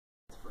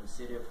from the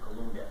city of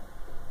Columbia.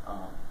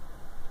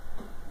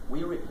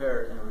 We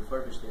repaired and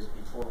refurbished this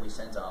before we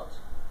sent out,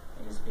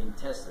 and it's been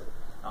tested.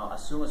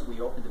 As soon as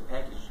we open the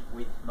package,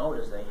 we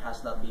notice that it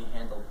has not been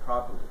handled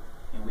properly,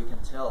 and we can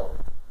tell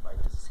by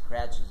the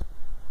scratches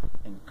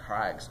and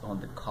cracks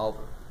on the cover.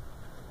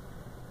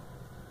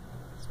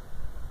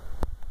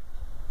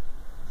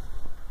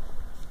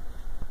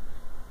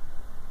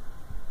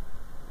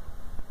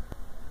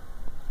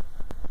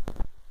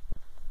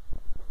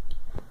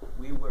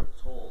 We were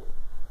told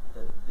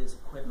that this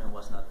equipment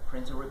was not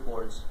printing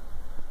reports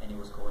and it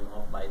was going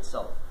off by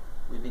itself.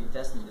 We've been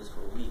testing this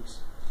for weeks,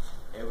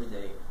 every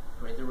day,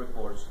 printing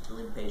reports,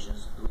 doing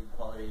patients, doing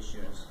quality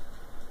assurance,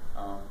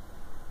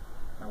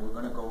 and we're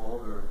going to go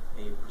over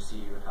a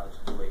procedure, how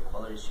to do a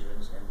quality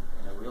assurance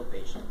in a real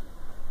patient,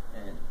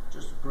 and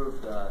just to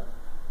prove that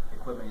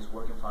equipment is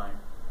working fine.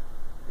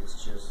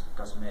 It's just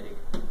cosmetic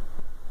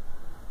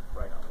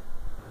right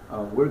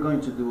now. We're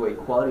going to do a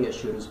quality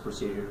assurance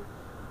procedure.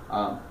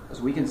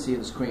 As we can see on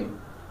the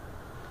screen,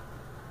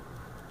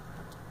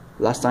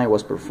 last time it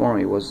was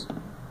performed, it was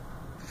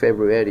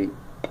February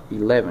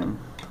 11,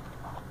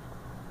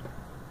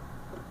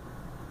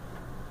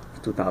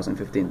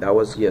 2015. That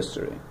was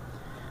yesterday.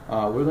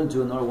 We're going to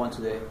do another one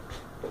today,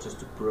 just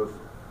to prove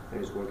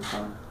that it's working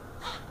fine.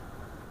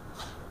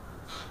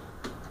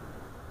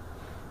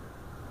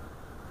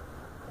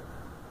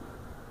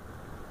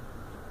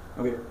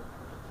 Okay.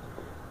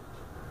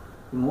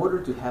 In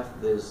order to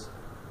have this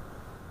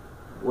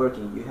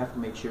working, you have to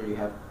make sure you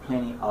have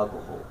plenty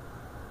alcohol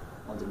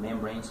on the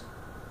membranes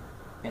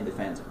and the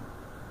phantom.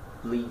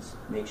 Please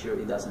make sure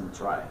it doesn't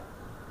dry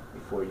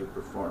before you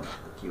perform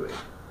the QA.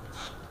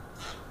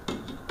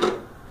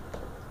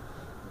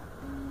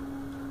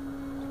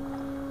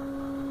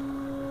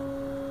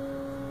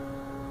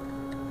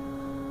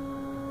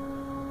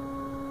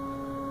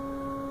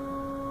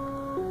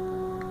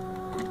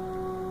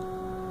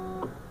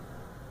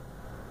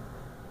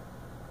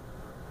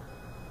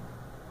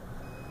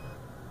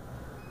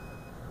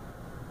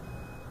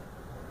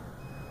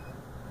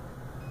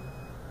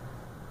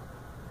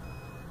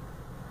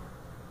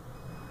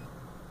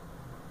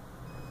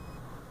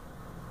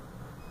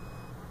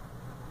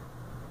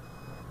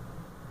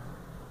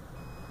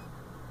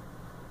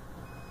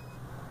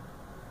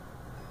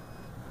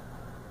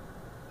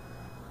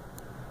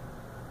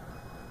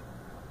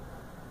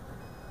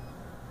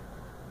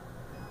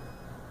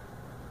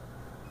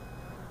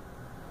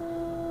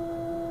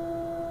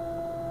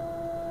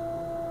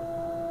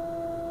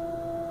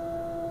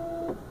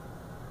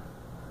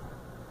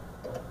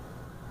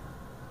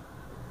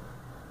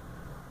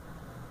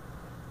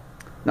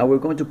 Now we're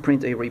going to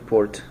print a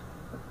report.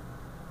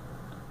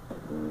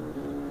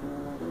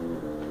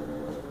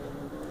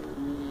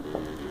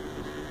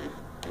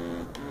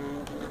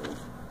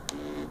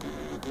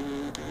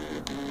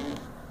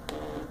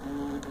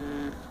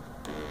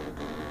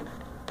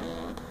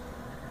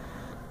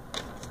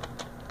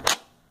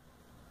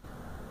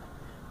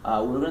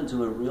 We're going to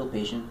do a real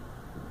patient.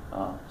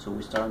 So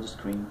we start on the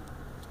screen,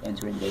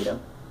 entering data.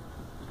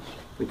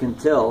 We can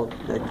tell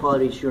that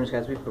quality assurance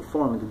has been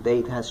performed. The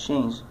date has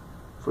changed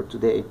for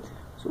today.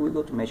 So we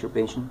go to measure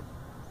patient.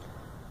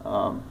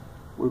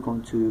 We're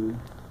going to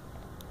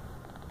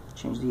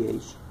change the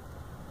age.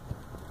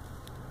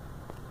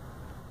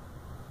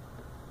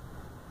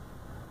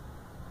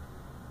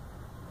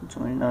 To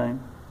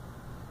 29.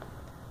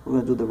 We're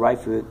going to do the right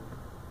foot,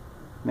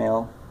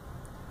 male,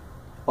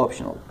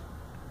 optional.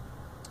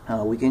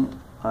 We can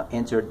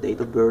enter date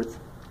of birth,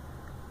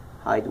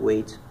 height,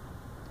 weight,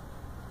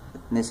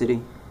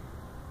 ethnicity,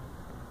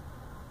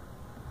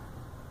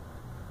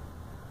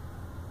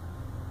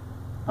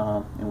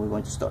 and we're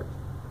going to start.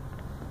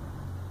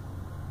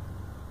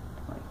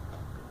 Right.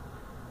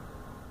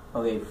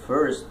 Okay,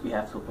 first you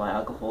have to apply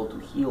alcohol to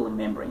heal the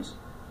membranes,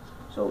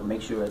 so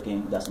make sure again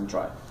it doesn't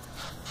dry.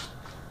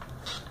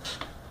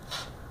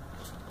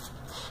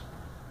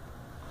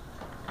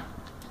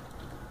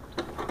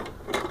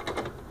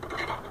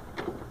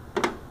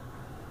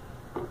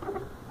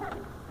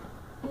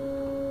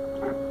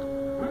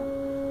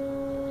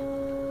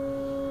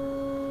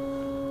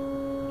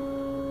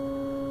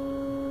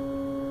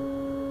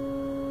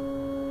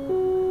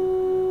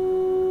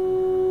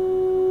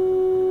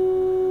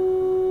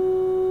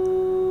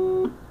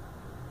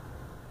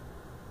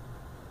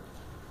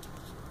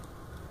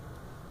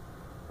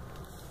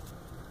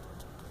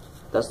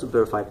 That's to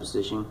verify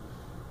position.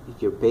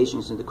 If your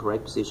patient is in the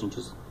correct position,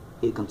 just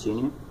hit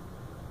continue.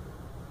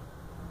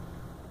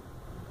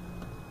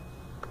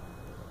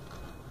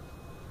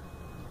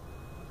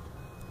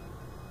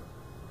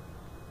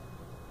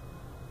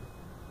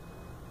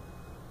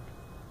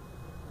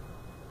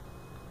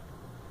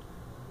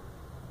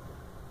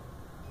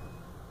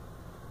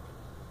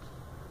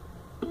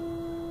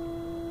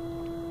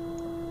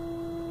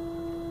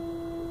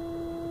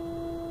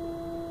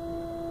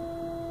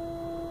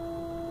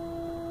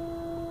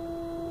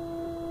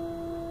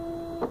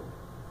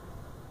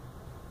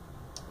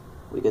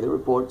 We get a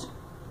report,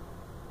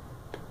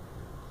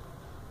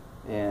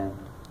 and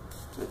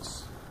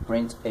let's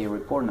print a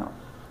report now.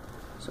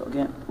 So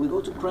again, we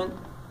go to print.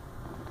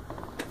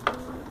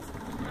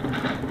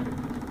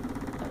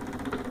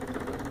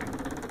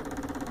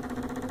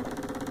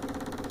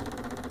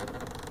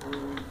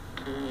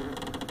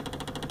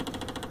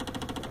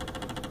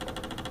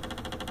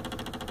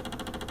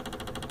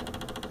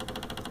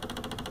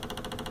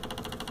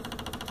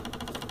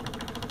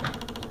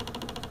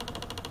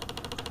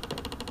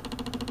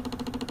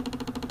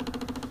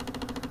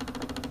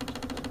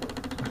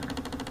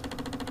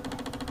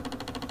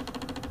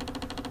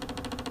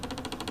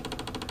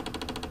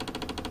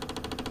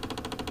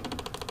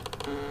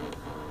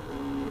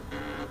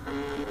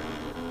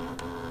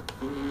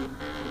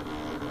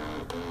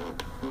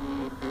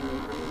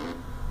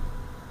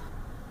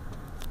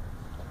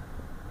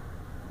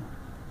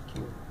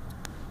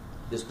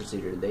 This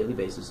procedure on a daily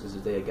basis is the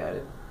day I got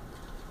it.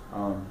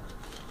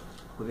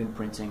 We've been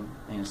printing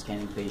and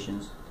scanning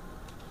patients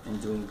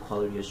and doing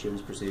quality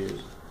assurance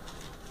procedures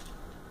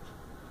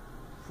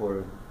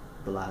for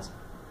the last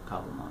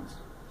couple months.